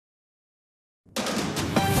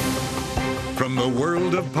From the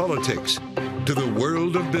world of politics to the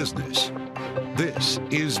world of business, this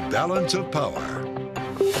is Balance of Power.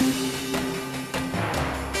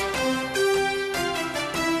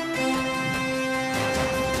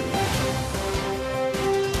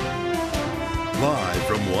 Live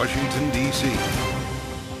from Washington, D.C.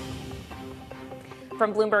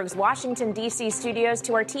 From Bloomberg's Washington, D.C. studios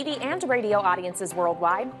to our TV and radio audiences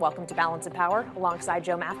worldwide, welcome to Balance of Power. Alongside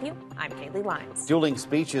Joe Matthew, I'm Kaylee Lyons. Dueling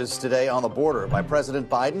speeches today on the border by President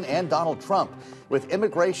Biden and Donald Trump. With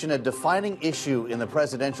immigration a defining issue in the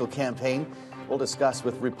presidential campaign, we'll discuss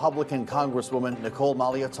with Republican Congresswoman Nicole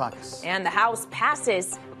Malliotakis. And the House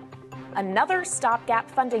passes another stopgap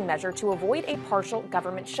funding measure to avoid a partial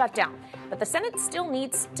government shutdown. But the Senate still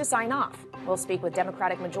needs to sign off. We'll speak with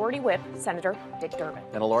Democratic Majority Whip Senator Dick Durbin.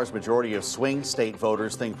 And a large majority of swing state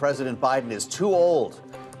voters think President Biden is too old.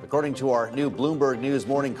 According to our new Bloomberg News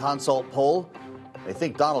Morning Consult poll, they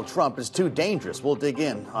think Donald Trump is too dangerous. We'll dig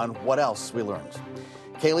in on what else we learned.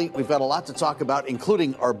 Kaylee, we've got a lot to talk about,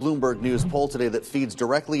 including our Bloomberg News poll today that feeds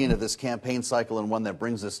directly into this campaign cycle and one that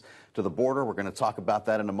brings us to the border. We're going to talk about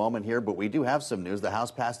that in a moment here, but we do have some news. The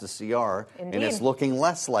House passed a CR, Indeed. And it's looking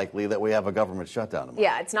less likely that we have a government shutdown tomorrow.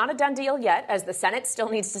 Yeah, it's not a done deal yet, as the Senate still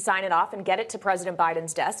needs to sign it off and get it to President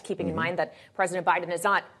Biden's desk, keeping in mind that President Biden is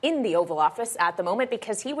not in the Oval Office at the moment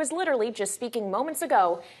because he was literally just speaking moments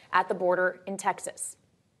ago at the border in Texas.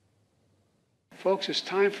 Folks, it's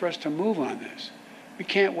time for us to move on this. We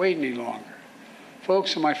can't wait any longer.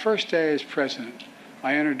 Folks, on my first day as president,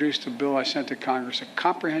 I introduced a bill I sent to Congress, a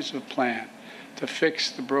comprehensive plan to fix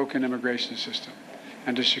the broken immigration system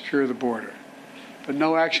and to secure the border. But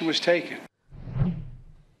no action was taken.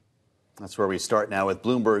 That's where we start now with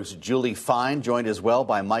Bloomberg's Julie Fine, joined as well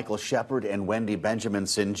by Michael Shepard and Wendy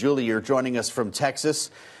Benjaminson. Julie, you're joining us from Texas,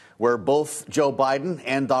 where both Joe Biden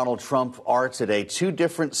and Donald Trump are today. Two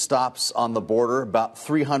different stops on the border, about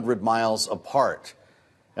 300 miles apart.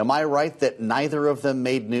 Am I right that neither of them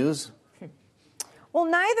made news? Well,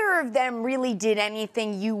 neither of them really did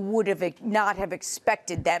anything you would have not have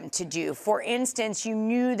expected them to do. For instance, you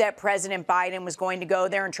knew that President Biden was going to go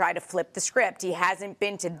there and try to flip the script. He hasn't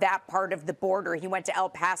been to that part of the border. He went to El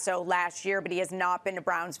Paso last year, but he has not been to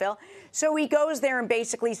Brownsville. So he goes there and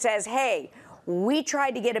basically says, hey, we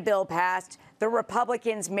tried to get a bill passed. The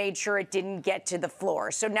Republicans made sure it didn't get to the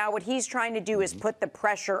floor. So now what he's trying to do is put the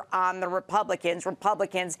pressure on the Republicans.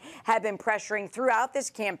 Republicans have been pressuring throughout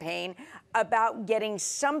this campaign about getting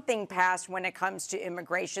something passed when it comes to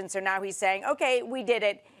immigration. So now he's saying, OK, we did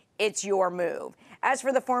it. It's your move. As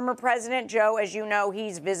for the former president, Joe, as you know, he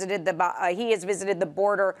has visited the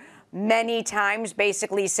border many times,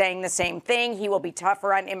 basically saying the same thing. He will be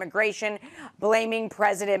tougher on immigration, blaming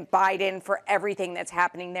President Biden for everything that's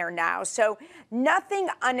happening there now. So nothing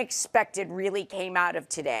unexpected really came out of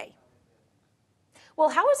today. Well,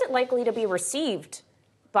 how is it likely to be received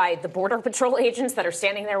by the Border Patrol agents that are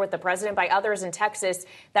standing there with the president, by others in Texas,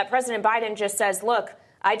 that President Biden just says, look,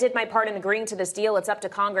 I did my part in agreeing to this deal. It's up to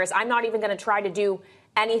Congress. I'm not even going to try to do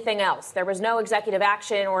anything else. There was no executive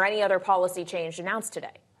action or any other policy change announced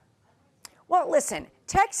today. Well, listen,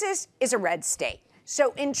 Texas is a red state.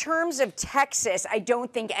 So in terms of Texas, I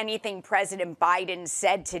don't think anything President Biden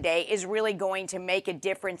said today is really going to make a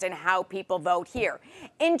difference in how people vote here.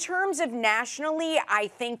 In terms of nationally, I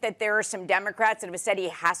think that there are some Democrats that have said he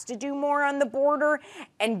has to do more on the border.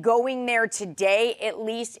 And going there today, at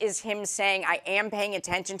least, is him saying, I am paying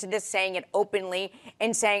attention to this, saying it openly,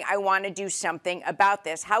 and saying, I want to do something about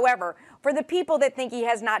this. However, for the people that think he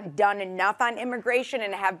has not done enough on immigration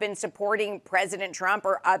and have been supporting President Trump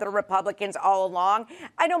or other Republicans all along,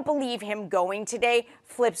 I don't believe him going today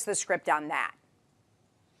flips the script on that.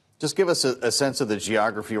 Just give us a sense of the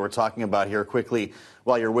geography we're talking about here quickly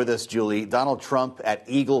while you're with us, Julie. Donald Trump at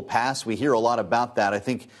Eagle Pass, we hear a lot about that. I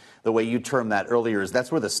think the way you termed that earlier is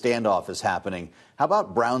that's where the standoff is happening. How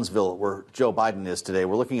about Brownsville, where Joe Biden is today?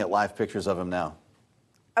 We're looking at live pictures of him now.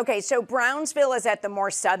 Okay, so Brownsville is at the more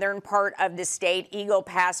southern part of the state. Eagle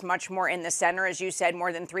Pass much more in the center, as you said,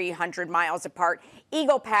 more than 300 miles apart.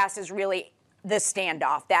 Eagle Pass is really the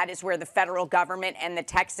standoff. That is where the federal government and the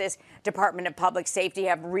Texas Department of Public Safety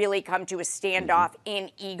have really come to a standoff in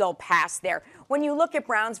Eagle Pass there. When you look at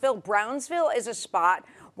Brownsville, Brownsville is a spot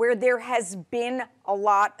where there has been a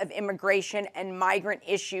lot of immigration and migrant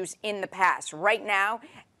issues in the past. Right now,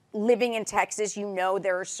 living in Texas, you know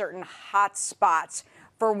there are certain hot spots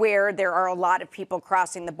for where there are a lot of people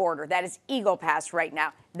crossing the border. That is Eagle Pass right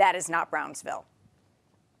now. That is not Brownsville.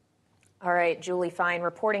 All right, Julie Fine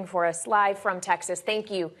reporting for us live from Texas.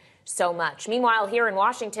 Thank you so much. Meanwhile, here in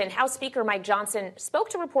Washington, House Speaker Mike Johnson spoke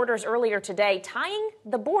to reporters earlier today, tying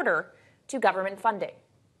the border to government funding.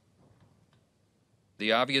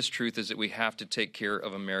 The obvious truth is that we have to take care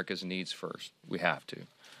of America's needs first. We have to.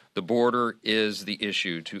 The border is the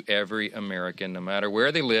issue to every American, no matter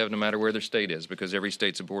where they live, no matter where their state is, because every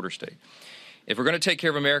state's a border state. If we're going to take care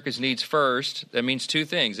of America's needs first, that means two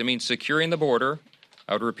things. It means securing the border.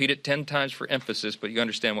 I would repeat it 10 times for emphasis, but you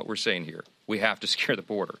understand what we're saying here. We have to secure the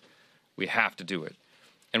border. We have to do it.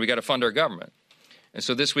 And we got to fund our government. And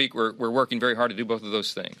so this week we're working very hard to do both of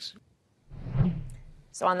those things.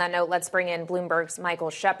 So on that note, let's bring in Bloomberg's Michael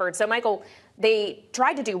Shepard. So, Michael, they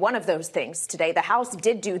tried to do one of those things today. The House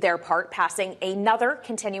did do their part, passing another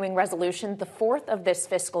continuing resolution, the fourth of this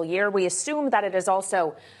fiscal year. We assume that it is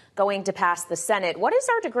also going to pass the Senate. What is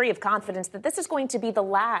our degree of confidence that this is going to be the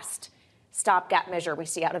last stopgap measure we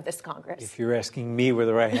see out of this Congress? If you're asking me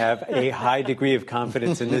whether I have a high degree of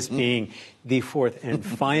confidence in this being the fourth and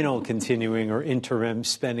final continuing or interim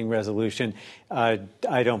spending resolution, I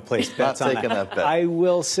don't place bets on that. Bet. I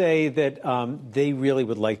will say that they really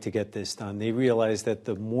would like to get this done. They realize that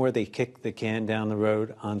the more they kick the can down the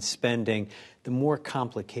road on spending, the more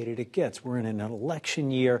complicated it gets. We're in an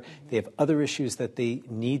election year. They have other issues that they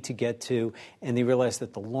need to get to, and they realize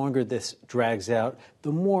that the longer this drags out,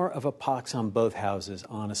 the more of a pox on both houses,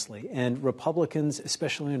 honestly. And Republicans,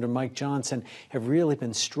 especially under Mike Johnson, have really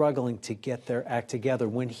been struggling to get their act together.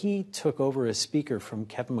 When he took over as Speaker from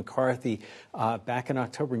Kevin McCarthy back in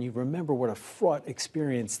October, and you remember what a fraught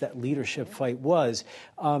experience that leadership fight was,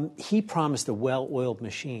 he promised a well-oiled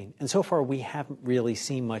machine. And so far, we haven't really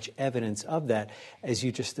seen much evidence of that, as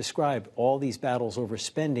you just described, all these battles over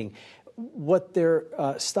spending. What they're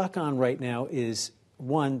stuck on right now is,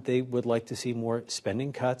 one, they would like to see more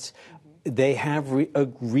spending cuts. They have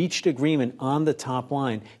reached agreement on the top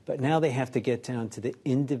line, but now they have to get down to the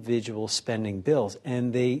individual spending bills,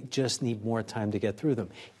 and they just need more time to get through them.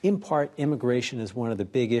 In part, immigration is one of the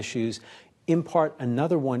big issues. In part,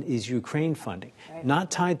 another one is Ukraine funding. Right.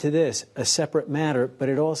 Not tied to this, a separate matter, but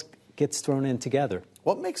it all gets thrown in together.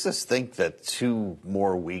 What makes us think that 2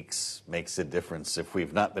 more weeks makes a difference if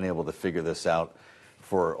we've not been able to figure this out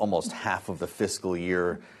for almost half of the fiscal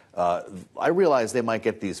year? I realize they might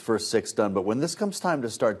get these first 6 done, but when this comes time to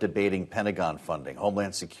start debating Pentagon funding,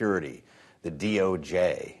 Homeland Security, the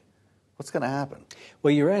DOJ, what's going to happen?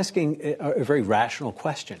 Well, you're asking a very rational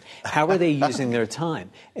question. How are they using their time?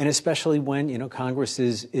 And especially when, Congress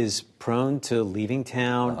is prone to leaving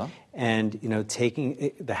town and,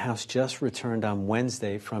 taking the House just returned on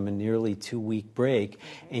Wednesday from a nearly 2-week break.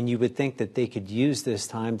 And you would think that they could use this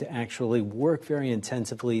time to actually work very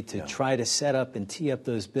intensively to try to set up and tee up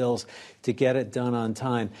those bills to get it done on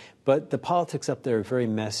time. But the politics up there are very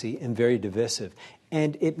messy and very divisive.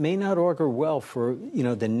 And it may not augur well for,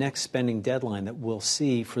 the next spending deadline that we'll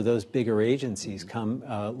see for those bigger agencies come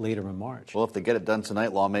later in March. Well, if they get it done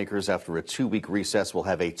tonight, lawmakers, after a 2-week recess, will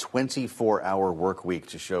have a 24-hour work week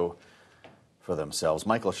to show for themselves.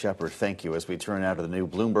 Michael Shepard, thank you. As we turn now to the new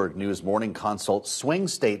Bloomberg News Morning Consult swing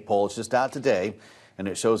state poll, it's just out today, and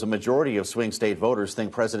it shows a majority of swing state voters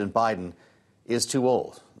think President Biden is too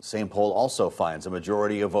old. The same poll also finds a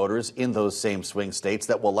majority of voters in those same swing states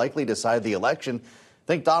that will likely decide the election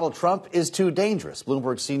think Donald Trump is too dangerous.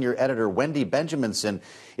 Bloomberg senior editor Wendy Benjaminson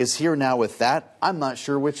is here now with that. I'm not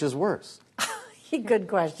sure which is worse. Good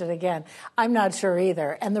question again. I'm not sure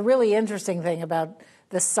either. And the really interesting thing about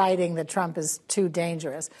the citing that Trump is too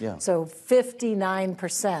dangerous. Yeah. So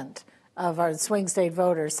 59% of our swing state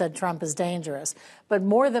voters said Trump is dangerous, but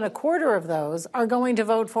more than a quarter of those are going to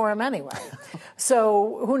vote for him anyway.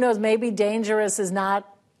 So who knows, maybe dangerous is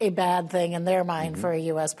not a bad thing in their mind for a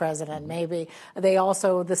U.S. president. Maybe they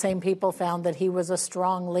also, the same people found that he was a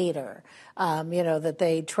strong leader, that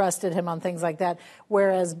they trusted him on things like that.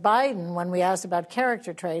 Whereas Biden, when we asked about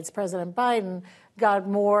character traits, President Biden got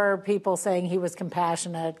more people saying he was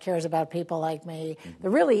compassionate, cares about people like me. The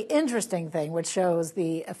really interesting thing, which shows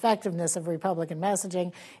the effectiveness of Republican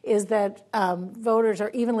messaging, is that voters are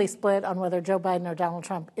evenly split on whether Joe Biden or Donald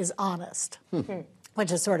Trump is honest. Which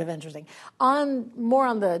is sort of interesting. More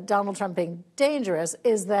on the Donald Trump being dangerous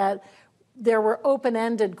is that there were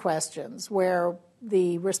open-ended questions where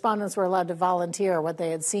the respondents were allowed to volunteer what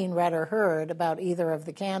they had seen, read, or heard about either of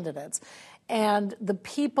the candidates. And the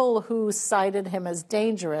people who cited him as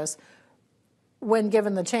dangerous, when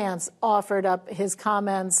given the chance, offered up his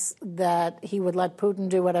comments that he would let Putin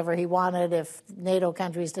do whatever he wanted if NATO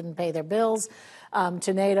countries didn't pay their bills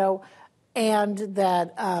to NATO, and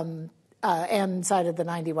that and cited the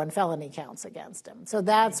 91 felony counts against him. So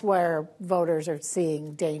that's where voters are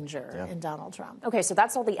seeing danger in Donald Trump. Okay, so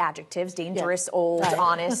that's all the adjectives: dangerous, old,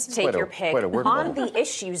 honest, take your pick. On the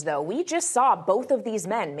issues, though, we just saw both of these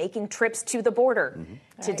men making trips to the border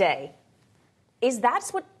today. Is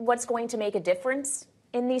that what's going to make a difference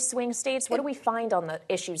in these swing states? What do we find on the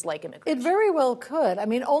issues like immigration? It very well could. I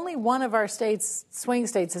mean, only one of our swing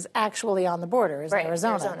states, is actually on the border, is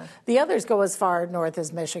Arizona. The others go as far north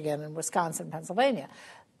as Michigan and Wisconsin, Pennsylvania.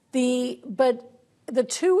 But the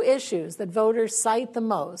two issues that voters cite the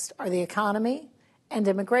most are the economy and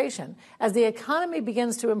immigration. As the economy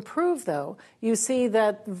begins to improve, though, you see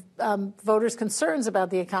that voters' concerns about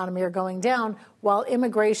the economy are going down while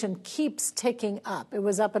immigration keeps ticking up. It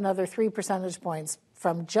was up another 3 percentage points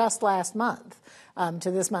from just last month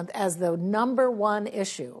to this month as the number one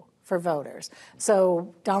issue for voters.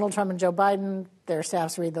 So Donald Trump and Joe Biden, their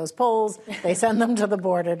staffs read those polls. They send them to the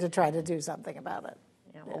border to try to do something about it.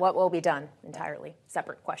 Well, what will be done? Entirely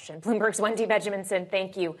separate question. Bloomberg's Wendy Benjaminson,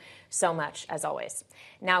 thank you so much, as always.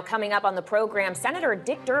 Now, coming up on the program, Senator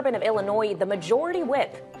Dick Durbin of Illinois, the majority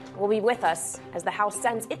whip, will be with us as the House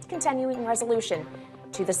sends its continuing resolution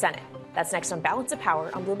to the Senate. That's next on Balance of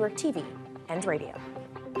Power on Bloomberg TV and radio.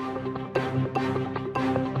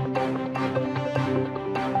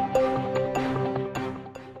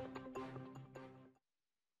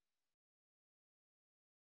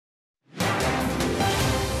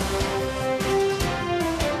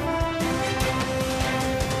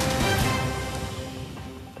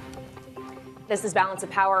 This is Balance of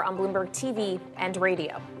Power on Bloomberg TV and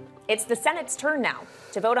radio. It's the Senate's turn now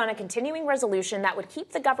to vote on a continuing resolution that would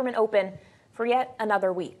keep the government open for yet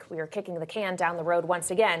another week. We are kicking the can down the road once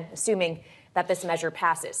again, assuming that this measure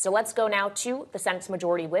passes. So let's go now to the Senate's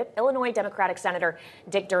majority whip. Illinois Democratic Senator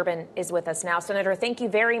Dick Durbin is with us now. Senator, thank you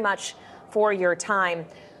very much for your time.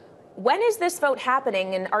 When is this vote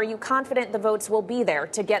happening, and are you confident the votes will be there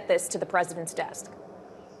to get this to the president's desk?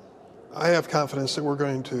 I have confidence that we're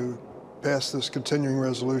going to pass this continuing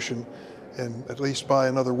resolution and at least by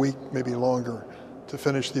another week, maybe longer, to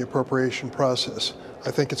finish the appropriation process.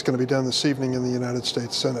 I think it's going to be done this evening in the United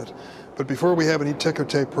States Senate. But before we have any ticker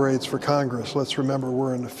tape parades for Congress, let's remember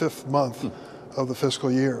we're in the 5th month of the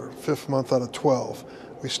fiscal year, 5th month out of 12.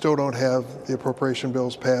 We still don't have the appropriation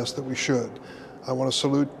bills passed that we should. I want to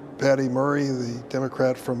salute Patty Murray, the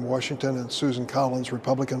Democrat from Washington, and Susan Collins,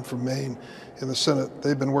 Republican from Maine, in the Senate.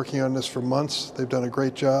 They've been working on this for months. They've done a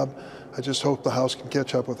great job. I just hope the House can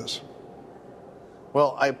catch up with us.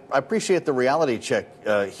 Well, I appreciate the reality check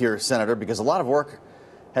here, Senator, because a lot of work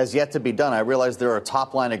has yet to be done. I realize there are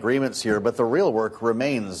top-line agreements here, but the real work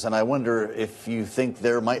remains, and I wonder if you think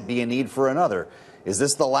there might be a need for another. Is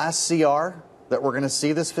this the last CR that we're going to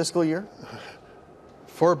see this fiscal year?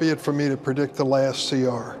 Far be it from me to predict the last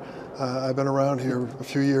CR. I've been around here a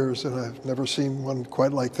few years, and I've never seen one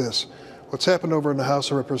quite like this. What's happened over in the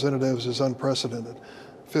House of Representatives is unprecedented.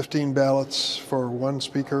 15 ballots for one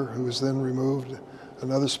speaker who is then removed,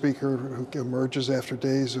 another speaker who emerges after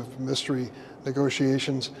days of mystery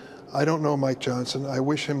negotiations. I don't know Mike Johnson. I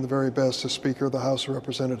wish him the very best as Speaker of the House of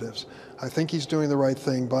Representatives. I think he's doing the right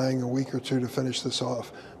thing, buying a week or two to finish this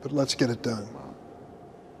off, but let's get it done.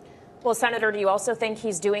 Well, Senator, do you also think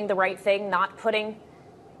he's doing the right thing, not putting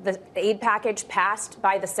the aid package passed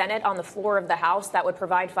by the Senate on the floor of the House that would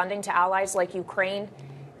provide funding to allies like Ukraine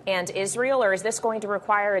and Israel, or is this going to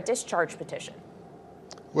require a discharge petition?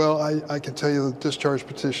 Well, I can tell you the discharge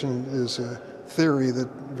petition is a theory that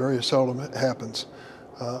very seldom happens.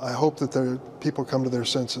 I hope that people come to their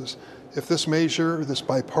senses. If this measure, this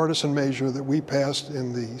bipartisan measure that we passed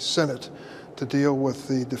in the Senate to deal with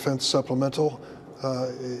the defense supplemental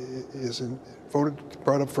is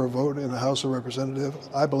brought up for a vote in the House of Representatives,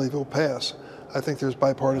 I believe it will pass. I think there's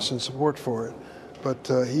bipartisan support for it.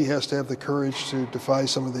 But he has to have the courage to defy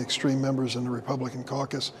some of the extreme members in the Republican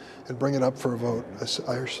caucus and bring it up for a vote.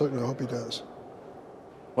 I certainly hope he does.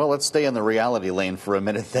 Well, let's stay in the reality lane for a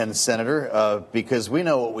minute then, Senator, because we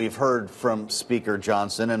know what we've heard from Speaker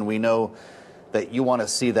Johnson, and we know that you want to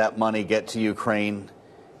see that money get to Ukraine,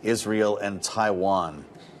 Israel, and Taiwan.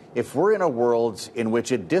 If we're in a world in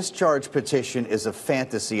which a discharge petition is a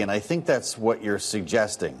fantasy, and I think that's what you're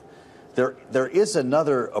suggesting, there is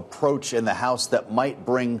another approach in the House that might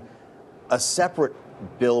bring a separate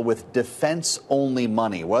bill with defense-only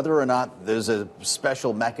money, whether or not there's a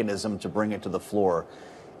special mechanism to bring it to the floor.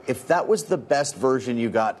 If that was the best version you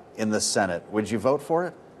got in the Senate, would you vote for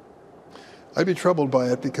it? I'd be troubled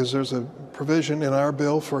by it because there's a provision in our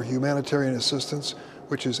bill for humanitarian assistance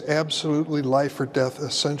which is absolutely life or death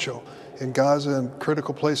essential in Gaza and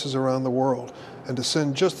critical places around the world. And to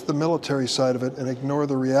send just the military side of it and ignore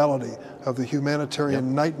the reality of the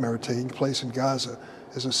humanitarian nightmare taking place in Gaza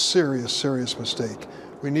is a serious, serious mistake.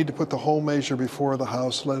 We need to put the whole measure before the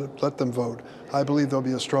House, let them vote. I believe there'll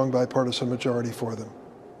be a strong bipartisan majority for them.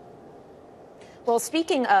 Well,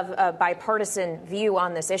 speaking of a bipartisan view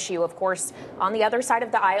on this issue, of course, on the other side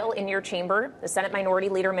of the aisle in your chamber, the Senate Minority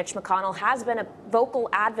Leader Mitch McConnell has been a vocal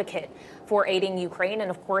advocate for aiding Ukraine. And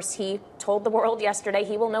of course, he told the world yesterday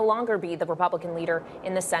he will no longer be the Republican leader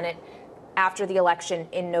in the Senate after the election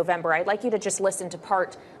in November. I'd like you to just listen to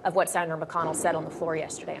part of what Senator McConnell said on the floor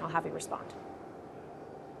yesterday, and I'll have you respond.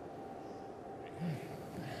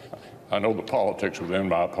 I know the politics within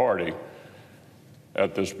my party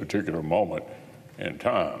at this particular moment in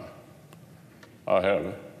time. I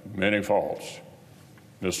have many faults.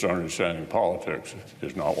 Misunderstanding politics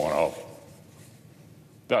is not one of them.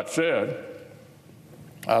 That said,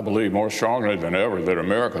 I believe more strongly than ever that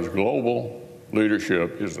America's global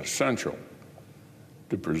leadership is essential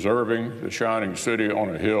to preserving the shining city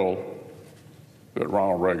on a hill that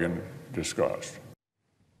Ronald Reagan discussed.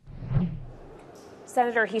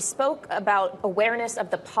 Senator, he spoke about awareness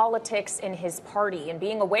of the politics in his party and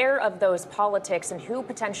being aware of those politics and who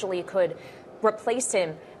potentially could replace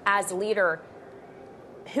him as leader.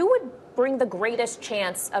 Who would bring the greatest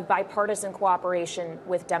chance of bipartisan cooperation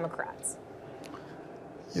with Democrats?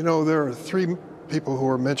 You know, there are three people who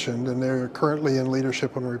are mentioned, and they're currently in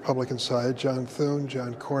leadership on the Republican side: John Thune,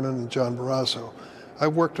 John Cornyn, and John Barrasso.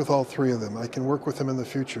 I've worked with all three of them. I can work with them in the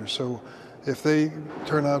future. So if they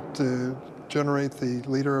turn out to generate the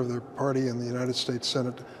leader of their party in the United States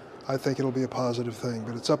Senate, I think it'll be a positive thing.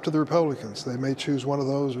 But it's up to the Republicans. They may choose one of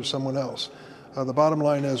those or someone else. The bottom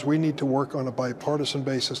line is we need to work on a bipartisan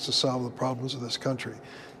basis to solve the problems of this country.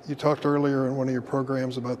 You talked earlier in one of your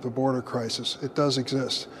programs about the border crisis. It does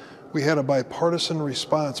exist. We had a bipartisan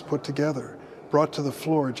response put together, brought to the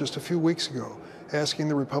floor just a few weeks ago, asking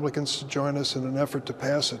the Republicans to join us in an effort to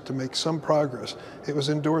pass it, to make some progress. It was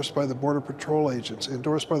endorsed by the Border Patrol agents,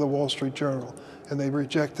 endorsed by the Wall Street Journal, and they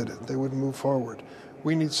rejected it. They wouldn't move forward.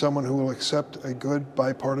 We need someone who will accept a good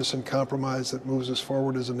bipartisan compromise that moves us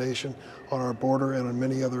forward as a nation on our border and on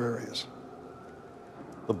many other areas.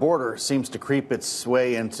 The border seems to creep its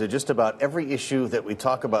way into just about every issue that we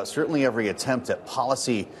talk about, certainly every attempt at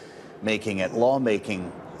policy making, at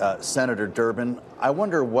lawmaking. Senator Durbin, I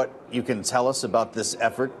wonder what you can tell us about this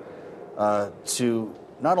effort to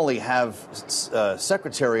not only have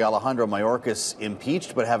Secretary Alejandro Mayorkas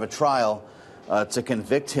impeached, but have a trial to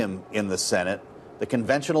convict him in the Senate. The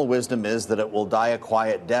conventional wisdom is that it will die a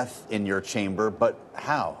quiet death in your chamber, but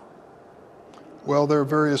how? Well, there are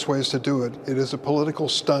various ways to do it. It is a political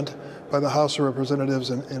stunt by the House of Representatives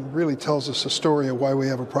and really tells us a story of why we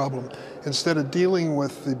have a problem. Instead of dealing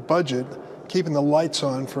with the budget, keeping the lights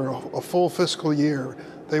on for a full fiscal year,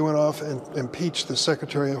 they went off and impeached the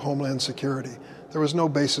Secretary of Homeland Security. There was no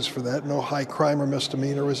basis for that. No high crime or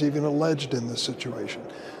misdemeanor was even alleged in this situation.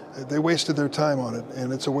 They wasted their time on it,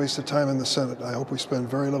 and it's a waste of time in the Senate. I hope we spend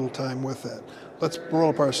very little time with that. Let's roll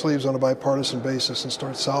up our sleeves on a bipartisan basis and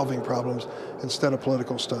start solving problems instead of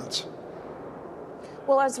political stunts.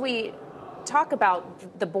 Well, as we talk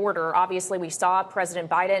about the border, obviously we saw President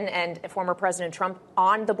Biden and former President Trump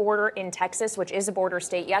on the border in Texas, which is a border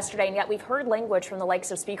state, yesterday, and yet we've heard language from the likes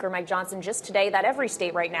of Speaker Mike Johnson just today that every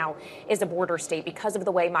state right now is a border state because of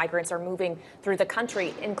the way migrants are moving through the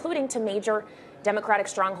country, including to major Democratic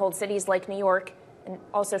stronghold cities like New York and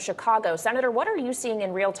also Chicago. Senator, what are you seeing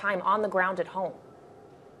in real time on the ground at home?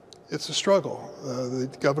 It's a struggle. The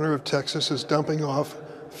governor of Texas is dumping off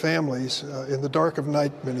families in the dark of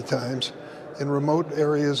night many times in remote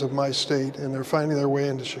areas of my state, and they're finding their way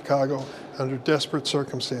into Chicago under desperate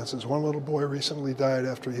circumstances. One little boy recently died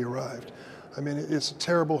after he arrived. I mean, it's a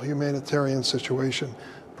terrible humanitarian situation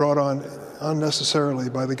brought on unnecessarily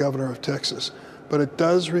by the governor of Texas. But it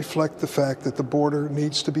does reflect the fact that the border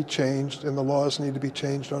needs to be changed and the laws need to be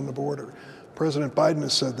changed on the border. President Biden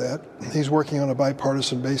has said that. He's working on a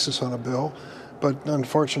bipartisan basis on a bill. But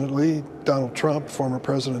unfortunately, Donald Trump, former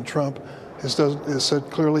President Trump, has said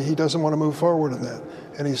clearly he doesn't want to move forward in that.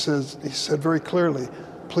 And he said very clearly,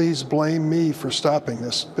 please blame me for stopping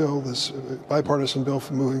this bill, this bipartisan bill,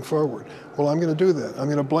 from moving forward. Well, I'm going to do that. I'm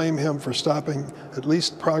going to blame him for stopping at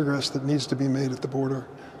least progress that needs to be made at the border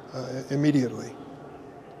immediately.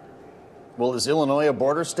 Well, is Illinois a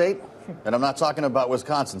border state? And I'm not talking about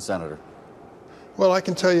Wisconsin, Senator. Well, I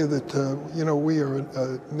can tell you that, we are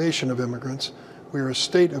a nation of immigrants. We are a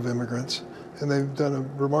state of immigrants, and they've done a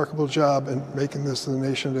remarkable job in making this the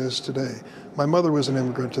nation it is today. My mother was an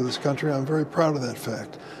immigrant to this country. I'm very proud of that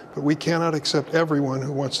fact. But we cannot accept everyone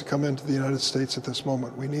who wants to come into the United States at this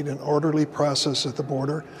moment. We need an orderly process at the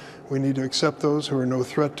border. We need to accept those who are no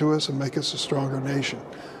threat to us and make us a stronger nation.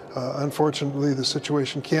 Unfortunately, the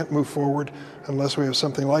situation can't move forward unless we have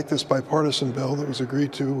something like this bipartisan bill that was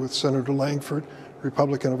agreed to with Senator Langford,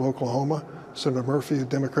 Republican of Oklahoma, Senator Murphy, a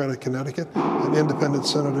Democrat of Connecticut, an independent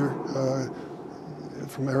senator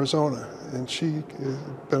from Arizona. And she has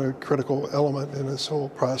been a critical element in this whole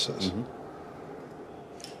process. Mm-hmm.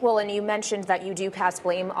 Well, and you mentioned that you do cast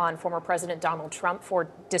blame on former President Donald Trump for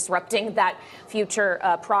disrupting that future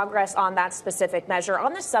progress on that specific measure.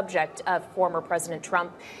 On the subject of former President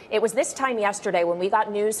Trump, it was this time yesterday when we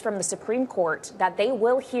got news from the Supreme Court that they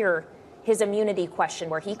will hear his immunity question,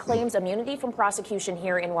 where he claims immunity from prosecution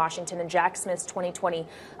here in Washington in Jack Smith's 2020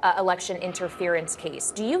 election interference case.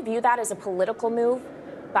 Do you view that as a political move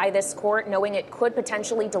by this court, knowing it could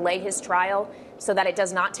potentially delay his trial so that it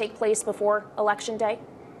does not take place before Election Day?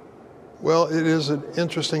 Well, it is an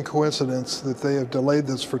interesting coincidence that they have delayed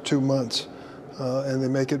this for 2 months, and they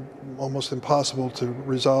make it almost impossible to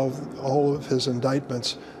resolve all of his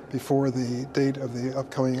indictments before the date of the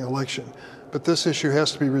upcoming election. But this issue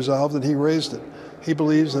has to be resolved, and he raised it. He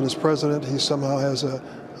believes that as president, he somehow has a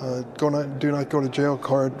do not go to jail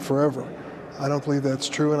card forever. I don't believe that's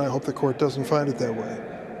true, and I hope the court doesn't find it that way.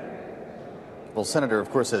 Well, Senator,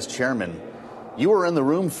 of course, as chairman, you were in the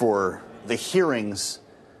room for the hearings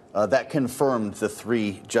that confirmed the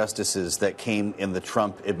 3 justices that came in the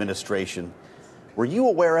Trump administration. Were you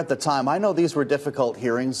aware at the time? I know these were difficult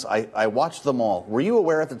hearings. I watched them all. Were you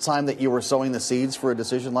aware at the time that you were sowing the seeds for a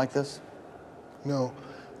decision like this? No,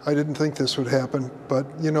 I didn't think this would happen. But,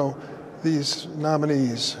 you know, these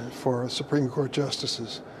nominees for Supreme Court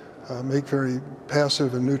justices make very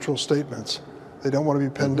passive and neutral statements. They don't want to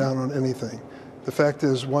be pinned down on anything. The fact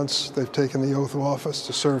is, once they've taken the oath of office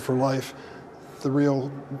to serve for life, the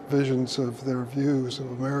real visions of their views of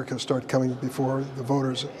America start coming before the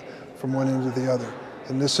voters from one end to the other.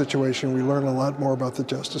 In this situation, we learn a lot more about the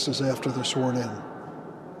justices after they're sworn in.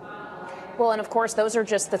 Well, and of course, those are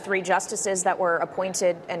just the 3 justices that were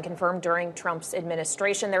appointed and confirmed during Trump's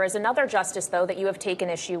administration. There is another justice, though, that you have taken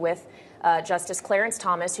issue with, Justice Clarence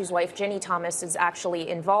Thomas, whose wife, Ginny Thomas, is actually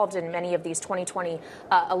involved in many of these 2020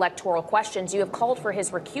 electoral questions. You have called for his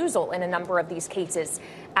recusal in a number of these cases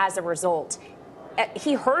as a result.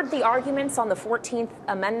 He heard the arguments on the 14th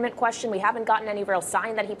Amendment question. We haven't gotten any real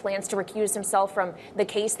sign that he plans to recuse himself from the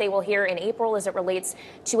case they will hear in April as it relates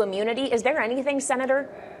to immunity. Is there anything, Senator,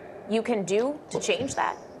 you can do to change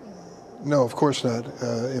that? No, of course not.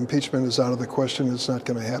 Impeachment is out of the question. It's not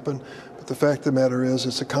going to happen. But the fact of the matter is,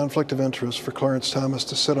 it's a conflict of interest for Clarence Thomas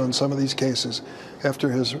to sit on some of these cases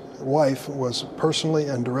after his wife was personally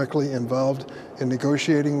and directly involved in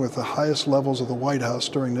negotiating with the highest levels of the White House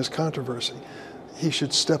during this controversy. He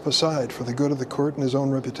should step aside for the good of the court and his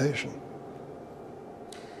own reputation.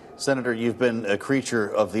 Senator, you've been a creature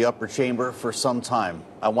of the upper chamber for some time.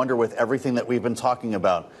 I wonder, with everything that we've been talking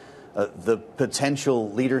about, the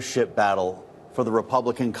potential leadership battle for the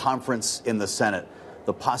Republican conference in the Senate,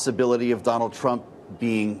 the possibility of Donald Trump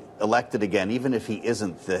being elected again, even if he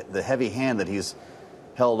isn't, the heavy hand that he's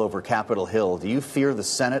held over Capitol Hill. Do you fear the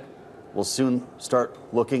Senate will soon start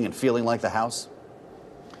looking and feeling like the House?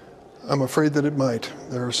 I'm afraid that it might.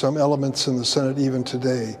 There are some elements in the Senate even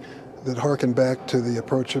today that harken back to the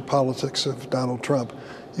approach of politics of Donald Trump.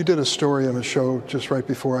 You did a story on a show just right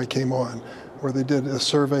before I came on where they did a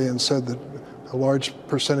survey and said that a large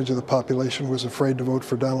percentage of the population was afraid to vote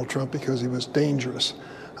for Donald Trump because he was dangerous.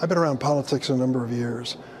 I've been around politics a number of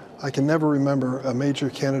years. I can never remember a major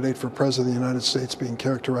candidate for president of the United States being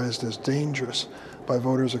characterized as dangerous by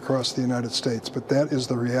voters across the United States, but that is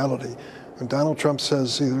the reality. When Donald Trump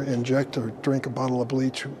says either inject or drink a bottle of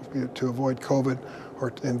bleach to avoid COVID,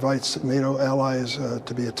 or invites NATO allies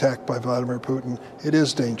to be attacked by Vladimir Putin, it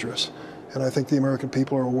is dangerous. And I think the American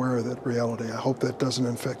people are aware of that reality. I hope that doesn't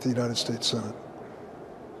infect the United States Senate.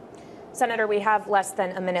 Senator, we have less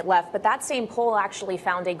than a minute left, but that same poll actually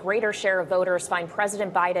found a greater share of voters find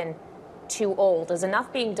President Biden too old. Is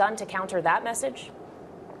enough being done to counter that message?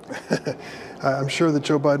 I'm sure that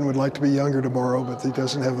Joe Biden would like to be younger tomorrow, but he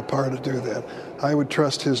doesn't have the power to do that. I would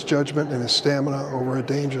trust his judgment and his stamina over a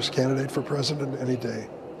dangerous candidate for president any day.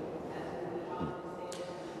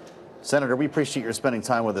 Senator, we appreciate your spending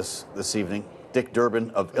time with us this evening. Dick Durbin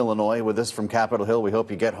of Illinois with us from Capitol Hill. We hope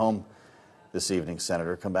you get home this evening,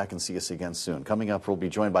 Senator. Come back and see us again soon. Coming up, we'll be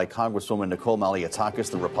joined by Congresswoman Nicole Malliotakis,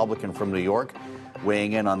 the Republican from New York,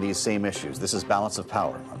 weighing in on these same issues. This is Balance of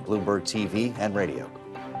Power on Bloomberg TV and radio.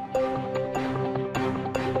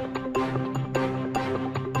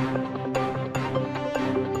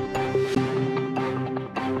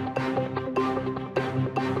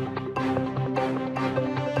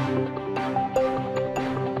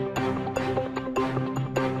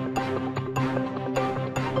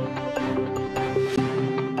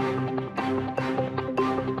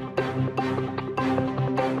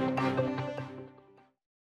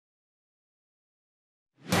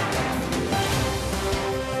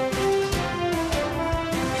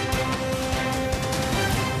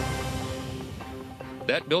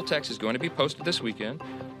 That bill text is going to be posted this weekend.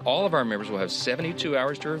 All of our members will have 72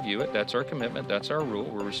 hours to review it. That's our commitment. That's our rule.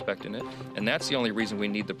 We're respecting it. And that's the only reason we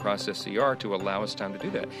need the process CR to allow us time to do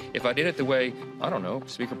that. If I did it the way, I don't know,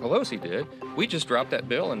 Speaker Pelosi did, we just drop that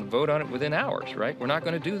bill and vote on it within hours, right? We're not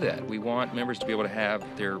going to do that. We want members to be able to have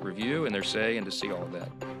their review and their say and to see all of that.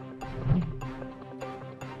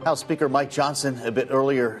 House Speaker Mike Johnson a bit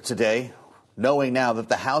earlier today, knowing now that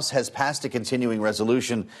the House has passed a continuing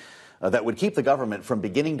resolution that would keep the government from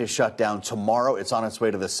beginning to shut down tomorrow. It's on its way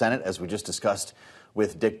to the Senate, as we just discussed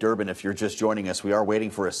with Dick Durbin. If you're just joining us, we are waiting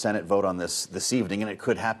for a Senate vote on this evening, and it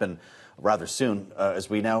could happen rather soon, as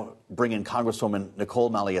we now bring in Congresswoman Nicole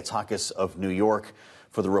Malliotakis of New York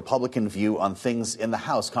for the Republican view on things in the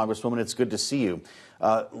House. Congresswoman, it's good to see you.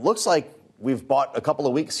 Looks like we've bought a couple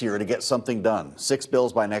of weeks here to get something done. 6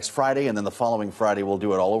 bills by next Friday, and then the following Friday we'll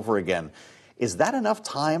do it all over again. Is that enough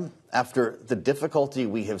time after the difficulty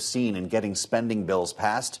we have seen in getting spending bills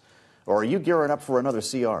passed? Or are you gearing up for another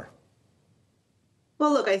CR?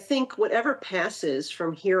 Well, look, I think whatever passes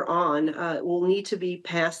from here on will need to be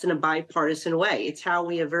passed in a bipartisan way. It's how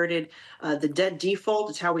we averted the debt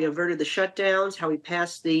default. It's how we averted the shutdowns, how we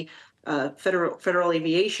passed the Federal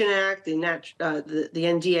Aviation Act, the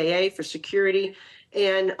NDAA for security,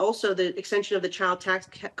 and also the extension of the child tax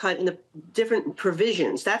cut and the different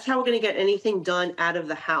provisions. That's how we're going to get anything done out of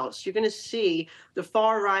the House. You're going to see the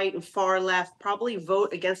far right and far left probably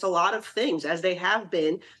vote against a lot of things, as they have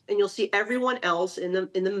been, and you'll see everyone else in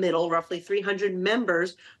the middle, roughly 300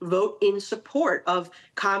 members, vote in support of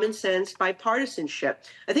common sense bipartisanship.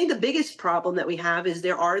 I think the biggest problem that we have is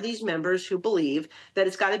there are these members who believe that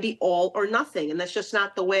it's got to be all or nothing, and that's just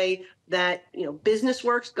not the way that business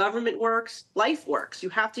works, government works, life works. You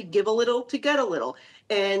have to give a little to get a little.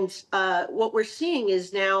 And what we're seeing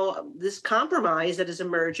is now this compromise that is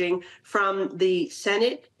emerging from the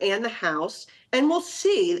Senate and the House. And we'll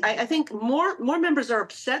see. I think more members are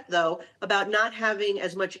upset, though, about not having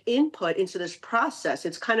as much input into this process.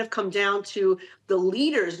 It's kind of come down to the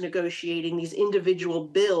leaders negotiating these individual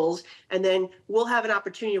bills, and then we'll have an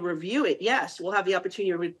opportunity to review it. Yes, we'll have the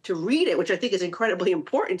opportunity to read it, which I think is incredibly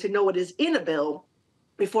important, to know what is in a bill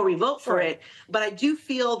before we vote for it. But I do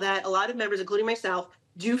feel that a lot of members, including myself,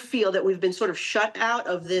 do feel that we've been sort of shut out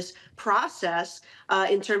of this process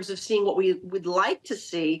in terms of seeing what we would like to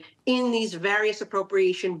see in these various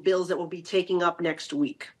appropriation bills that we'll be taking up next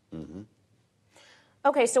week. Mm-hmm.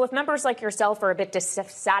 Okay, so if members like yourself are a bit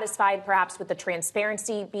dissatisfied perhaps with the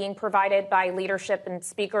transparency being provided by leadership and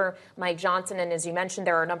Speaker Mike Johnson, and as you mentioned,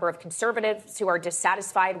 there are a number of conservatives who are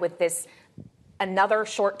dissatisfied with this another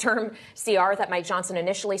short-term CR that Mike Johnson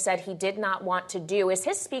initially said he did not want to do. Is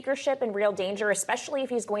his speakership in real danger, especially if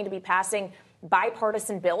he's going to be passing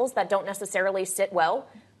bipartisan bills that don't necessarily sit well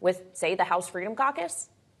with, say, the House Freedom Caucus?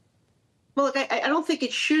 Well, look, I don't think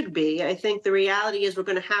it should be. I think the reality is we're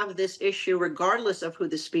going to have this issue regardless of who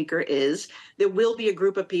the speaker is. There will be a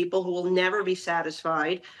group of people who will never be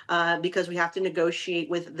satisfied because we have to negotiate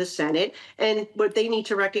with the Senate. And what they need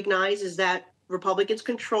to recognize is that Republicans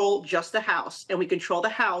control just the House, and we control the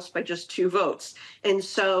House by just 2 votes. And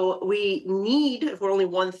so we need, if we're only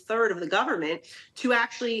 1/3 of the government, to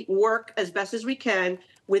actually work as best as we can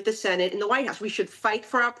with the Senate and the White House. We should fight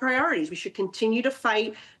for our priorities. We should continue to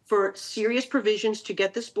fight for serious provisions to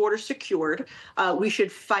get this border secured. We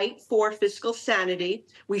should fight for fiscal sanity.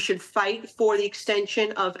 We should fight for the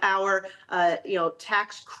extension of our,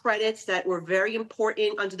 tax credits that were very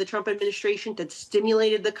important under the Trump administration, that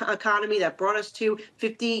stimulated the economy, that brought us to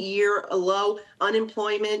 50-year low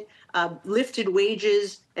unemployment, lifted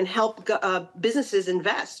wages, and helped businesses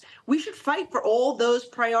invest. We should fight for all those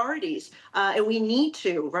priorities, and we need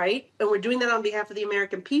to, right? And we're doing that on behalf of the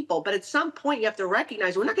American people. But at some point, you have to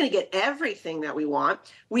recognize we're not going to get everything that we want.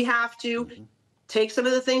 We have to take some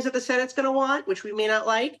of the things that the Senate's going to want, which we may not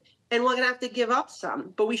like, and we're going to have to give up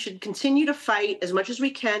some. But we should continue to fight as much as we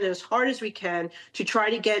can and as hard as we can to try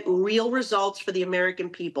to get real results for the American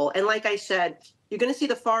people. And like I said, you're going to see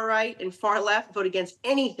the far right and far left vote against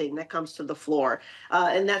anything that comes to the floor.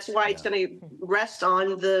 And that's why it's going to rest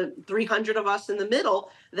on the 300 of us in the middle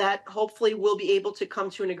that hopefully will be able to come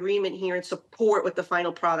to an agreement here and support what the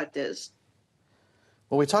final product is.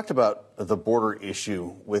 Well, we talked about the border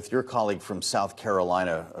issue with your colleague from South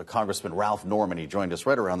Carolina, Congressman Ralph Norman. He joined us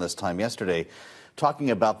right around this time yesterday,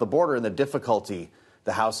 talking about the border and the difficulty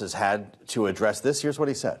the House has had to address this. Here's what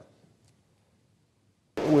he said.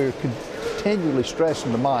 We're continually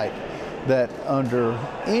stressing to Mike that under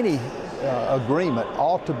any agreement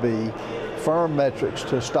ought to be firm metrics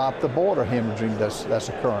to stop the border hemorrhaging that's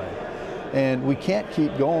occurring. And we can't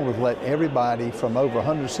keep going with letting everybody from over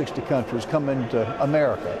 160 countries come into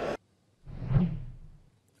America.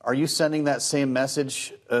 Are you sending that same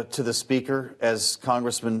message to the Speaker as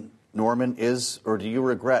Congressman Norman is, or do you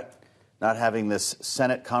regret not having this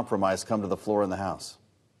Senate compromise come to the floor in the House?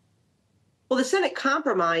 Well, the Senate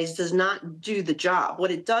compromise does not do the job.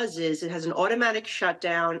 What it does is it has an automatic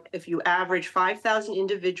shutdown if you average 5,000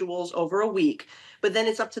 individuals over a week, but then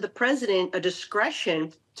it's up to the president, a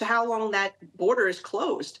discretion to how long that border is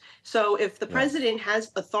closed. So if the president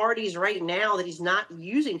has authorities right now that he's not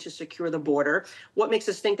using to secure the border, what makes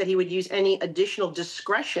us think that he would use any additional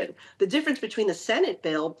discretion? The difference between the Senate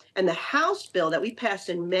bill and the House bill that we passed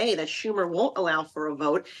in May that Schumer won't allow for a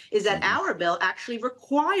vote is that our bill actually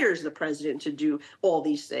requires the president to do all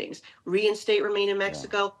these things: reinstate remain in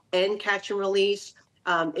Mexico, end catch and release.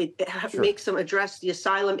 It makes them address the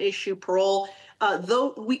asylum issue, parole.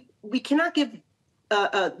 Though we cannot give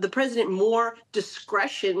the president more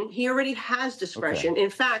discretion. He already has discretion. In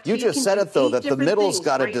fact, you just said it, though, that the middle's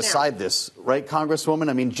got to decide now. This, right, Congresswoman?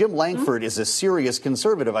 I mean, Jim Langford is a serious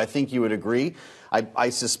conservative. I think you would agree. I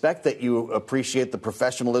suspect that you appreciate the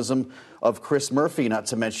professionalism of Chris Murphy, not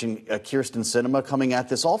to mention Kirsten Sinema, coming at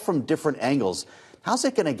this all from different angles. How's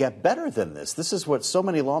it going to get better than this? This is what so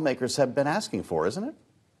many lawmakers have been asking for, isn't it?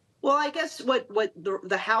 Well, I guess what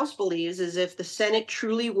the House believes is if the Senate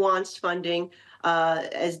truly wants funding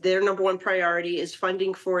as their number one priority is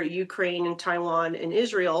funding for Ukraine and Taiwan and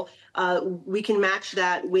Israel, we can match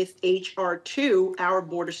that with H.R. 2, our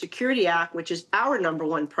Border Security Act, which is our number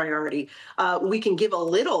one priority. We can give a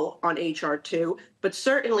little on H.R. 2, but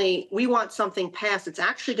certainly we want something passed that's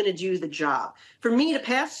actually going to do the job. For me to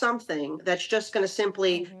pass something that's just going to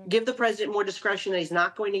simply give the president more discretion that he's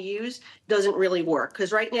not going to use doesn't really work,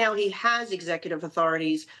 because right now he has executive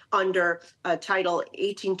authorities under Title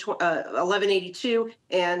 1182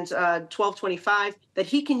 and 1225 that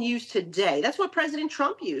he can use today. That's what President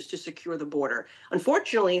Trump used to secure the border.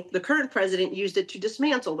 Unfortunately, the current president used it to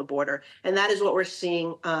dismantle the border, and that is what we're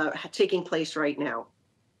seeing taking place right now.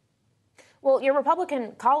 Well, your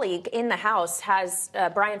Republican colleague in the House has,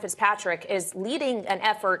 Brian Fitzpatrick, is leading an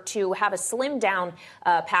effort to have a slimmed-down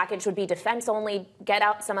package, would be defense only, get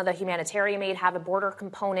out some of the humanitarian aid, have a border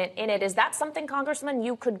component in it. Is that something, Congressman,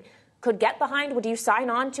 you could get behind? Would you sign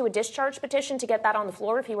on to a discharge petition to get that on the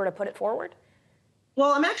floor if he were to put it forward?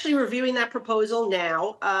 Well, I'm actually reviewing that proposal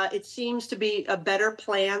now. It seems to be a better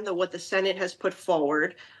plan than what the Senate has put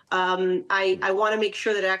forward. I want to make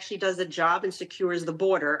sure that it actually does the job and secures the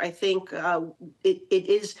border. I think it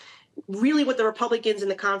is really what the Republicans in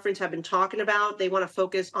the conference have been talking about. They want to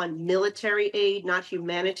focus on military aid, not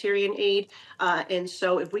humanitarian aid. And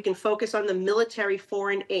so if we can focus on the military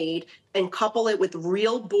foreign aid and couple it with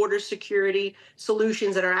real border security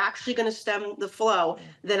solutions that are actually going to stem the flow,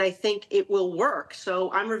 then I think it will work.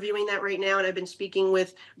 So I'm reviewing that right now, and I've been speaking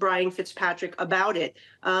with Brian Fitzpatrick about it.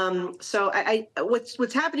 So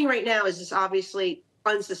what's happening right now is just obviously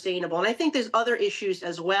unsustainable. And I think there's other issues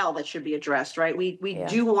as well that should be addressed, right? We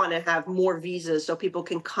do want to have more visas so people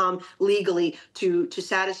can come legally to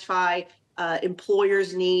satisfy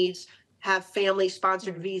employers' needs, have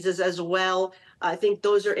family-sponsored visas as well. I think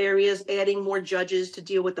those are areas, adding more judges to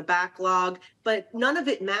deal with the backlog. But none of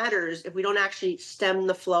it matters if we don't actually stem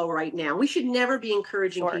the flow right now. We should never be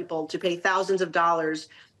encouraging people to pay thousands of dollars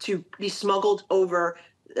to be smuggled over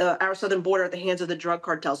our southern border at the hands of the drug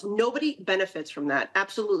cartels. Nobody benefits from that.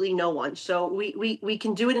 Absolutely no one. So we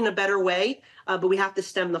can do it in a better way, but we have to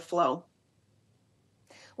stem the flow.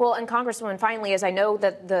 Well, and Congresswoman, finally, as I know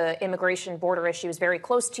that the immigration border issue is very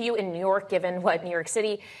close to you in New York, given what New York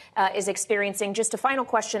City is experiencing, just a final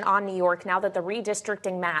question on New York. Now that the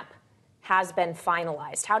redistricting map has been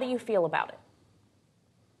finalized, how do you feel about it?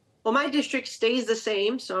 Well, my district stays the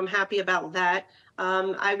same, so I'm happy about that.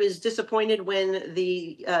 I was disappointed when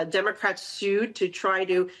the Democrats sued to try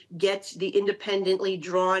to get the independently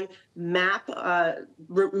drawn map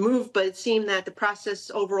removed, but it seemed that the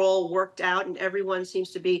process overall worked out and everyone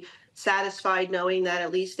seems to be satisfied knowing that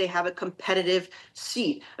at least they have a competitive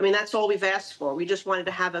seat. I mean, that's all we've asked for. We just wanted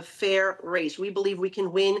to have a fair race. We believe we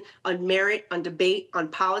can win on merit, on debate, on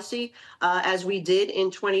policy, as we did in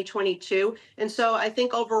 2022. And so I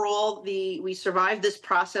think overall we survived this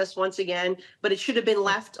process once again, but it should have been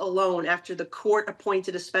left alone after the court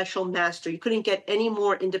appointed a special master. You couldn't get any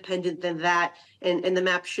more independent than that and the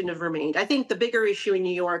map shouldn't have remained. I think the bigger issue in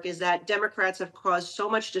New York is that Democrats have caused so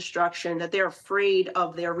much destruction that they're afraid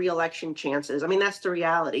of their reelection chances. I mean, that's the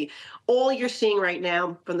reality. All you're seeing right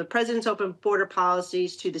now, from the president's open border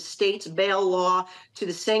policies to the state's bail law to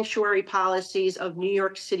the sanctuary policies of New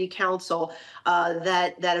York City Council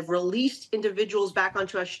that have released individuals back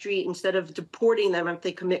onto our street instead of deporting them if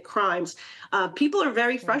they commit crimes. People are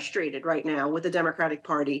very frustrated right now with the Democratic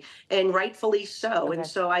Party, and rightfully so. Okay. And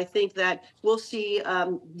so I think that we'll see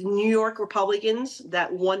New York Republicans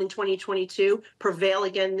that won in 2022 prevail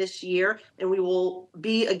again this year, and we will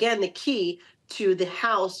be, again, the key to the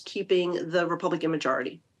House keeping the Republican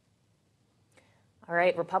majority. All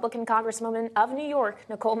right, Republican Congresswoman of New York,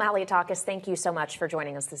 Nicole Malliotakis, thank you so much for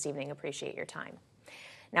joining us this evening. Appreciate your time.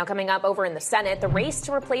 Now coming up over in the Senate, the race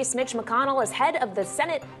to replace Mitch McConnell as head of the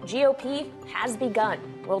Senate GOP has begun.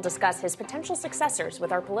 We'll discuss his potential successors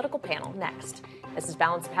with our political panel next. This is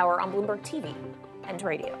Balance of Power on Bloomberg TV and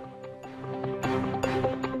radio.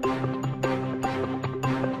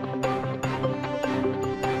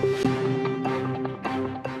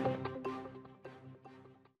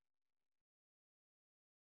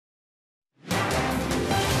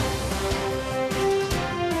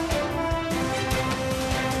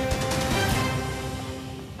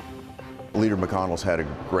 Leader McConnell's had a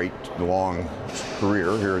great, long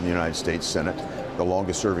career here in the United States Senate, the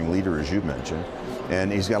longest-serving leader, as you mentioned,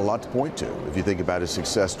 and he's got a lot to point to. If you think about his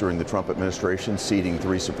success during the Trump administration, seating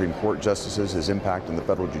 3 Supreme Court justices, his impact on the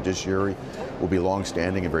federal judiciary will be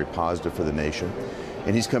long-standing and very positive for the nation.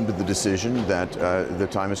 And he's come to the decision that the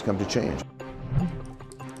time has come to change.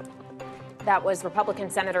 That was Republican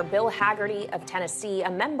Senator Bill Hagerty of Tennessee, a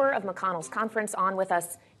member of McConnell's conference, on with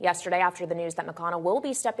us yesterday after the news that McConnell will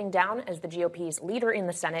be stepping down as the GOP's leader in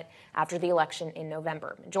the Senate after the election in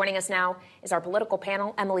November. Joining us now is our political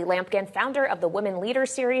panel, Emily Lampkin, founder of the Women Leaders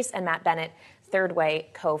Series, and Matt Bennett, Third Way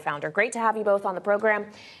co-founder. Great to have you both on the program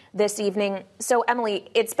this evening. So, Emily,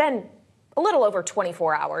 it's been a little over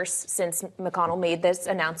 24 hours since McConnell made this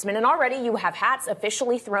announcement, and already you have hats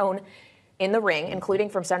officially thrown in the ring, including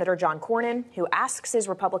from Senator John Cornyn, who asks his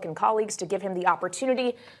Republican colleagues to give him the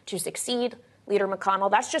opportunity to succeed Leader McConnell.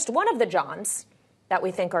 That's just one of the Johns that we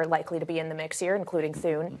think are likely to be in the mix here, including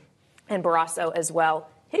Thune and Barrasso as well.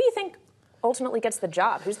 Who do you think ultimately gets the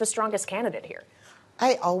job? Who's the strongest candidate here?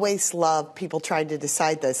 I always love people trying to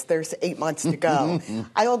decide this. There's 8 months to go.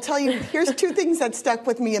 I will tell you, here's 2 things that stuck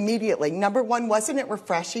with me immediately. Number one, wasn't it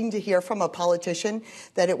refreshing to hear from a politician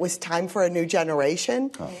that it was time for a new generation?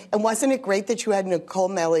 Oh. And wasn't it great that you had Nicole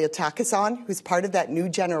Malliotakis on, who's part of that new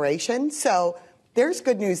generation? So there's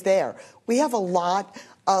good news there. We have a lot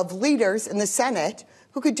of leaders in the Senate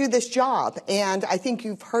who could do this job. And I think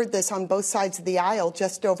you've heard this on both sides of the aisle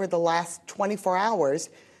just over the last 24 hours.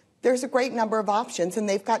 There's a great number of options, and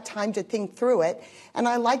they've got time to think through it. And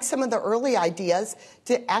I like some of the early ideas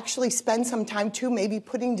to actually spend some time, too, maybe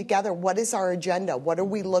putting together what is our agenda, what are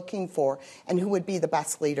we looking for, and who would be the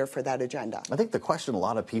best leader for that agenda. I think the question a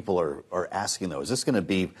lot of people are asking, though, is this going to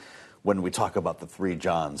be, when we talk about the 3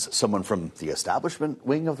 Johns, someone from the establishment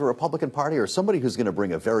wing of the Republican Party or somebody who's going to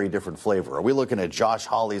bring a very different flavor? Are we looking at Josh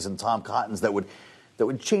Hawleys and Tom Cottons that would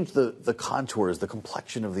change the contours, the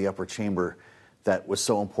complexion of the upper chamber that was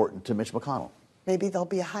so important to Mitch McConnell? Maybe there'll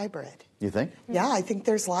be a hybrid. You think? Yeah, I think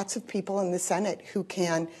there's lots of people in the Senate who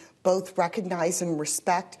can both recognize and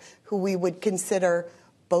respect who we would consider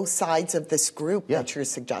both sides of this group that you're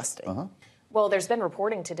suggesting. Uh-huh. Well, there's been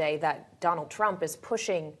reporting today that Donald Trump is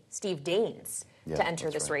pushing Steve Daines to enter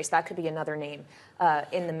this race. That could be another name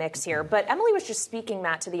in the mix here. But Emily was just speaking,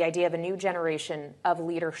 Matt, to the idea of a new generation of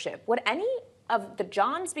leadership. Would any of the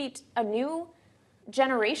Johns be a new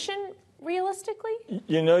generation, realistically?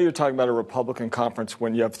 You know, you're talking about a Republican conference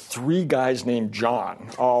when you have 3 guys named John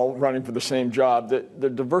all running for the same job. The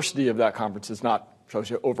diversity of that conference is not so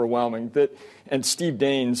overwhelming. And Steve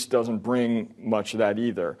Daines doesn't bring much of that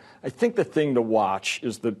either. I think the thing to watch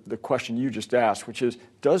is the question you just asked, which is,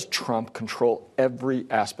 does Trump control every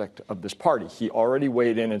aspect of this party? He already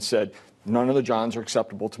weighed in and said, none of the Johns are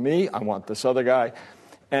acceptable to me. I want this other guy.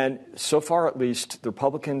 And so far, at least, the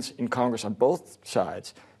Republicans in Congress on both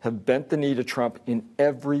sides have bent the knee to Trump in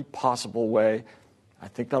every possible way. I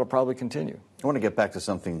think that'll probably continue. I want to get back to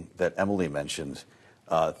something that Emily mentioned.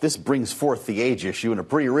 This brings forth the age issue in a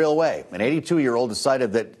pretty real way. An 82-year-old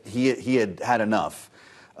decided that he had enough.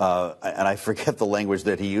 And I forget the language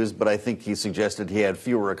that he used, but I think he suggested he had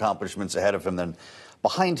fewer accomplishments ahead of him than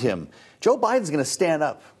behind him. Joe Biden's going to stand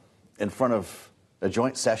up in front of a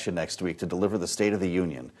joint session next week to deliver the State of the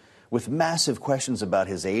Union with massive questions about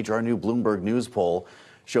his age. Our new Bloomberg News poll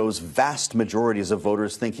shows vast majorities of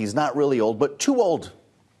voters think he's not really old, but too old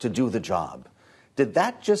to do the job. Did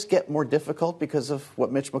that just get more difficult because of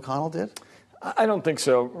what Mitch McConnell did? I don't think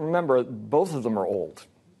so. Remember, both of them are old.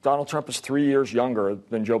 Donald Trump is 3 years younger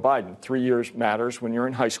than Joe Biden. 3 years matters when you're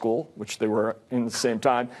in high school, which they were in the same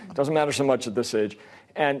time. It doesn't matter so much at this age.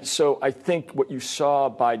 And so I think what you saw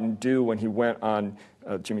Biden do when he went on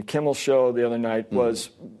Jimmy Kimmel's show the other night was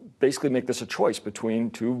basically make this a choice between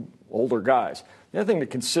two older guys. The other thing to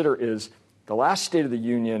consider is the last State of the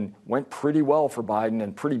Union went pretty well for Biden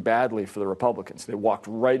and pretty badly for the Republicans. They walked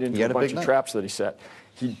right into a bunch of traps that he set.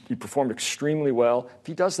 He performed extremely well. If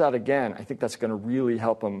he does that again, I think that's going to really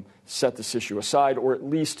help him set this issue aside or at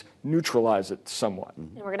least neutralize it somewhat.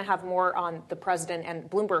 And we're going to have more on the president and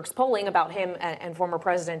Bloomberg's polling about him and former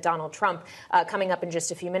President Donald Trump coming up in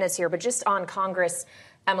just a few minutes here. But just on Congress,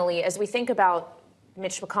 Emily, as we think about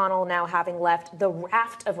Mitch McConnell now having left, the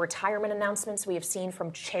raft of retirement announcements we have seen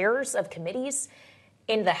from chairs of committees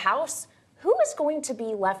in the House, who is going to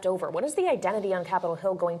be left over? What is the identity on Capitol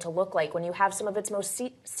Hill going to look like when you have some of its most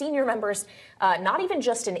senior members, not even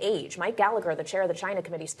just in age? Mike Gallagher, the chair of the China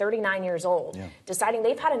Committee, is 39 years old, deciding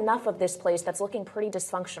they've had enough of this place that's looking pretty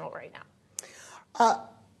dysfunctional right now.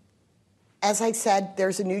 As I said,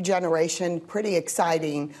 there's a new generation, pretty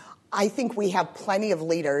exciting. I think we have plenty of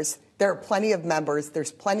leaders. There are plenty of members.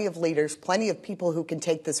 There's plenty of leaders, plenty of people who can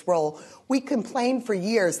take this role. We complained for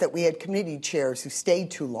years that we had committee chairs who stayed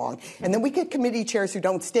too long. And then we get committee chairs who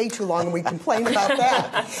don't stay too long, and we complain about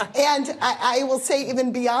that. And I will say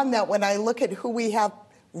even beyond that, when I look at who we have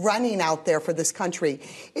running out there for this country,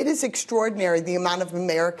 it is extraordinary the amount of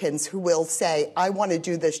Americans who will say, I want to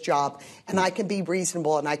do this job, and I can be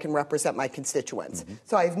reasonable, and I can represent my constituents.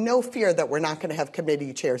 So I have no fear that we're not going to have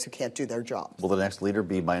committee chairs who can't do their job. Will the next leader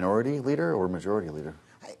be minority leader or majority leader?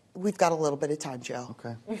 We've got a little bit of time, Joe.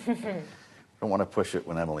 Okay. I don't want to push it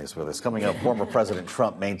when Emily's with us. Coming up, former President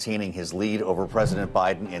Trump maintaining his lead over President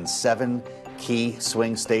Biden in 7 key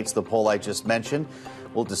swing states, the poll I just mentioned.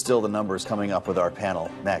 We'll distill the numbers coming up with our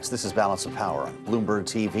panel next. This is Balance of Power on Bloomberg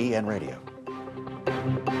TV and radio.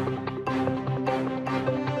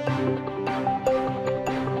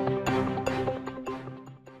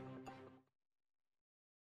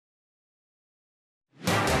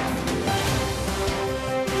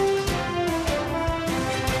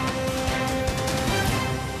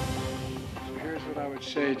 So here's what I would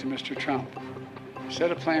say to Mr. Trump.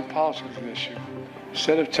 Instead of playing politics with this issue,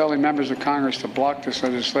 instead of telling members of Congress to block this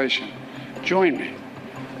legislation, join me,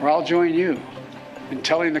 or I'll join you, in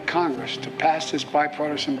telling the Congress to pass this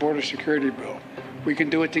bipartisan border security bill. We can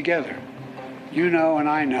do it together. You know and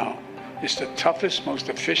I know it's the toughest, most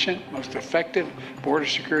efficient, most effective border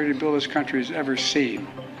security bill this country has ever seen.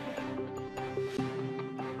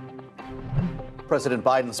 President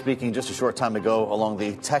Biden speaking just a short time ago along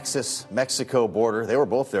the Texas-Mexico border. They were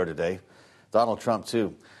both there today. Donald Trump,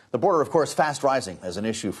 too. The border, of course, fast rising as an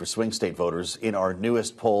issue for swing state voters. In our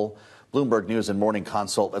newest poll, Bloomberg News and Morning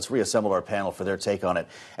Consult, let's reassemble our panel for their take on it.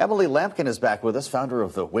 Emily Lampkin is back with us, founder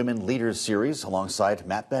of the Women Leaders Series, alongside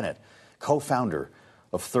Matt Bennett, co-founder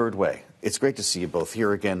of Third Way. It's great to see you both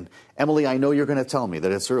here again. Emily, I know you're going to tell me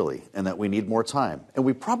that it's early and that we need more time, and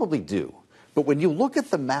we probably do. But when you look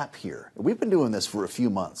at the map here, we've been doing this for a few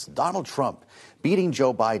months, Donald Trump beating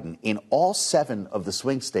Joe Biden in all 7 of the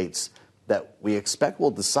swing states that we expect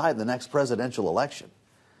will decide the next presidential election.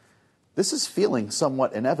 This is feeling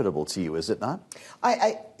somewhat inevitable to you, is it not?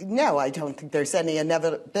 No, I don't think there's any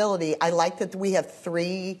inevitability. I like that we have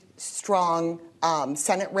 3 strong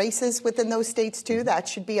Senate races within those states, too. That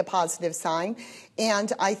should be a positive sign.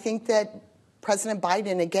 And I think that President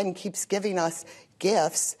Biden, again, keeps giving us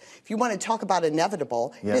gifts. If you want to talk about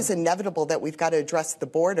inevitable, it is inevitable that we've got to address the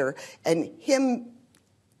border. And him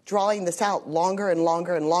drawing this out longer and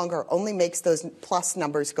longer and longer only makes those plus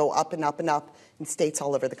numbers go up and up and up in states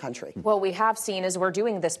all over the country. Well, we have seen, as we're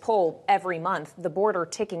doing this poll every month, the border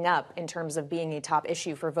ticking up in terms of being a top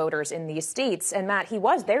issue for voters in these states. And Matt, he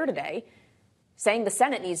was there today saying the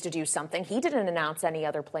Senate needs to do something. He didn't announce any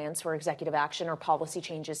other plans for executive action or policy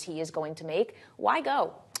changes he is going to make. Why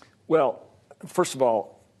go? Well, first of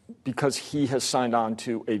all, because he has signed on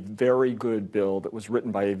to a very good bill that was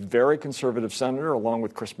written by a very conservative senator, along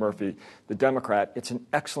with Chris Murphy, the Democrat. It's an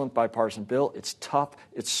excellent bipartisan bill. It's tough,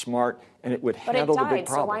 it's smart, and it would handle the big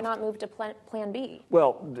problem. So why not move to Plan B?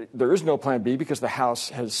 Well, there is no Plan B because the House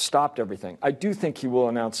has stopped everything. I do think he will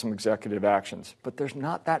announce some executive actions, but there's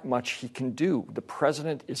not that much he can do. The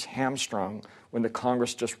president is hamstrung when the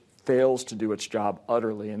Congress just fails to do its job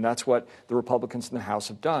utterly, and that's what the Republicans in the House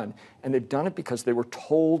have done. And they've done it because they were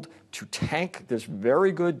told to tank this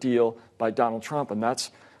very good deal by Donald Trump, and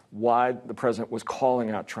that's why the president was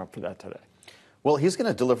calling out Trump for that today. Well, he's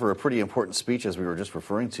going to deliver a pretty important speech, as we were just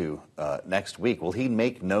referring to, next week. Will he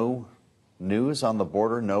make no news on the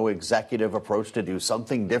border, no executive approach to do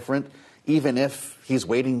something different, even if he's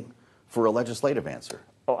waiting for a legislative answer?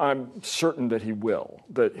 Oh, I'm certain that he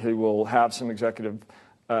will have some executive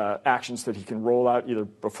actions that he can roll out either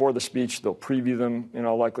before the speech. They'll preview them in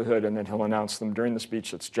all likelihood, and then he'll announce them during the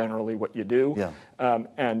speech. That's generally what you do. Yeah.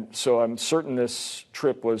 And so I'm certain this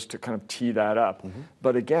trip was to kind of tee that up. Mm-hmm.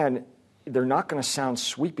 But again, they're not going to sound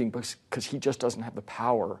sweeping because he just doesn't have the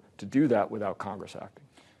power to do that without Congress acting.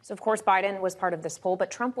 So, of course, Biden was part of this poll, but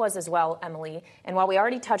Trump was as well, Emily. And while we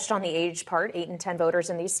already touched on the age part, 8 in 10 voters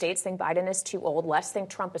in these states think Biden is too old. Less think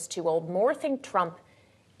Trump is too old. More think Trump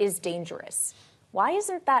is dangerous. Why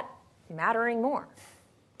isn't that mattering more?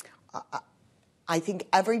 I think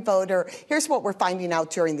every voter, here's what we're finding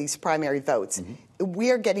out during these primary votes. Mm-hmm.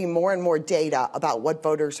 We are getting more and more data about what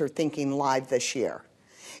voters are thinking live this year.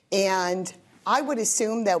 And I would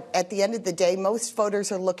assume that at the end of the day, most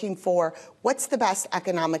voters are looking for what's the best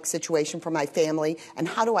economic situation for my family and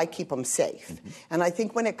how do I keep them safe? Mm-hmm. And I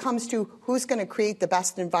think when it comes to who's going to create the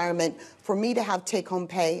best environment for me to have take-home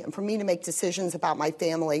pay and for me to make decisions about my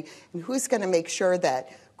family and who's going to make sure that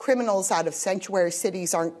criminals out of sanctuary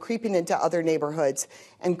cities aren't creeping into other neighborhoods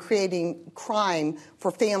and creating crime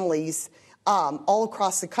for families all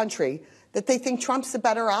across the country, that they think Trump's a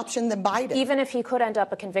better option than Biden. Even if he could end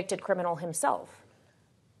up a convicted criminal himself.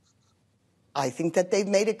 I think that they've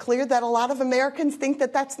made it clear that a lot of Americans think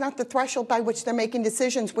that that's not the threshold by which they're making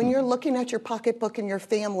decisions. When you're looking at your pocketbook and your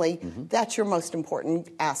family, that's your most important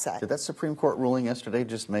asset. Did that Supreme Court ruling yesterday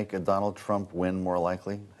just make a Donald Trump win more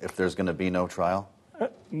likely if there's going to be no trial?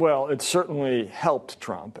 Well, it certainly helped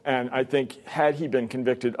Trump. And I think had he been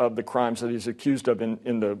convicted of the crimes that he's accused of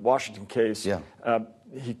in the Washington case,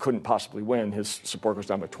 he couldn't possibly win. His support goes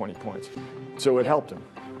down by 20 points. So it helped him.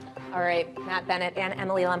 All right, Matt Bennett and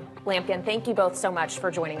Emily Lampkin, thank you both so much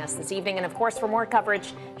for joining us this evening. And of course, for more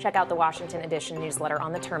coverage, check out the Washington Edition newsletter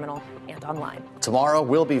on the terminal and online. Tomorrow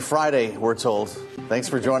will be Friday, we're told. Thanks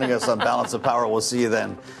for joining us on Balance of Power. We'll see you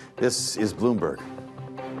then. This is Bloomberg.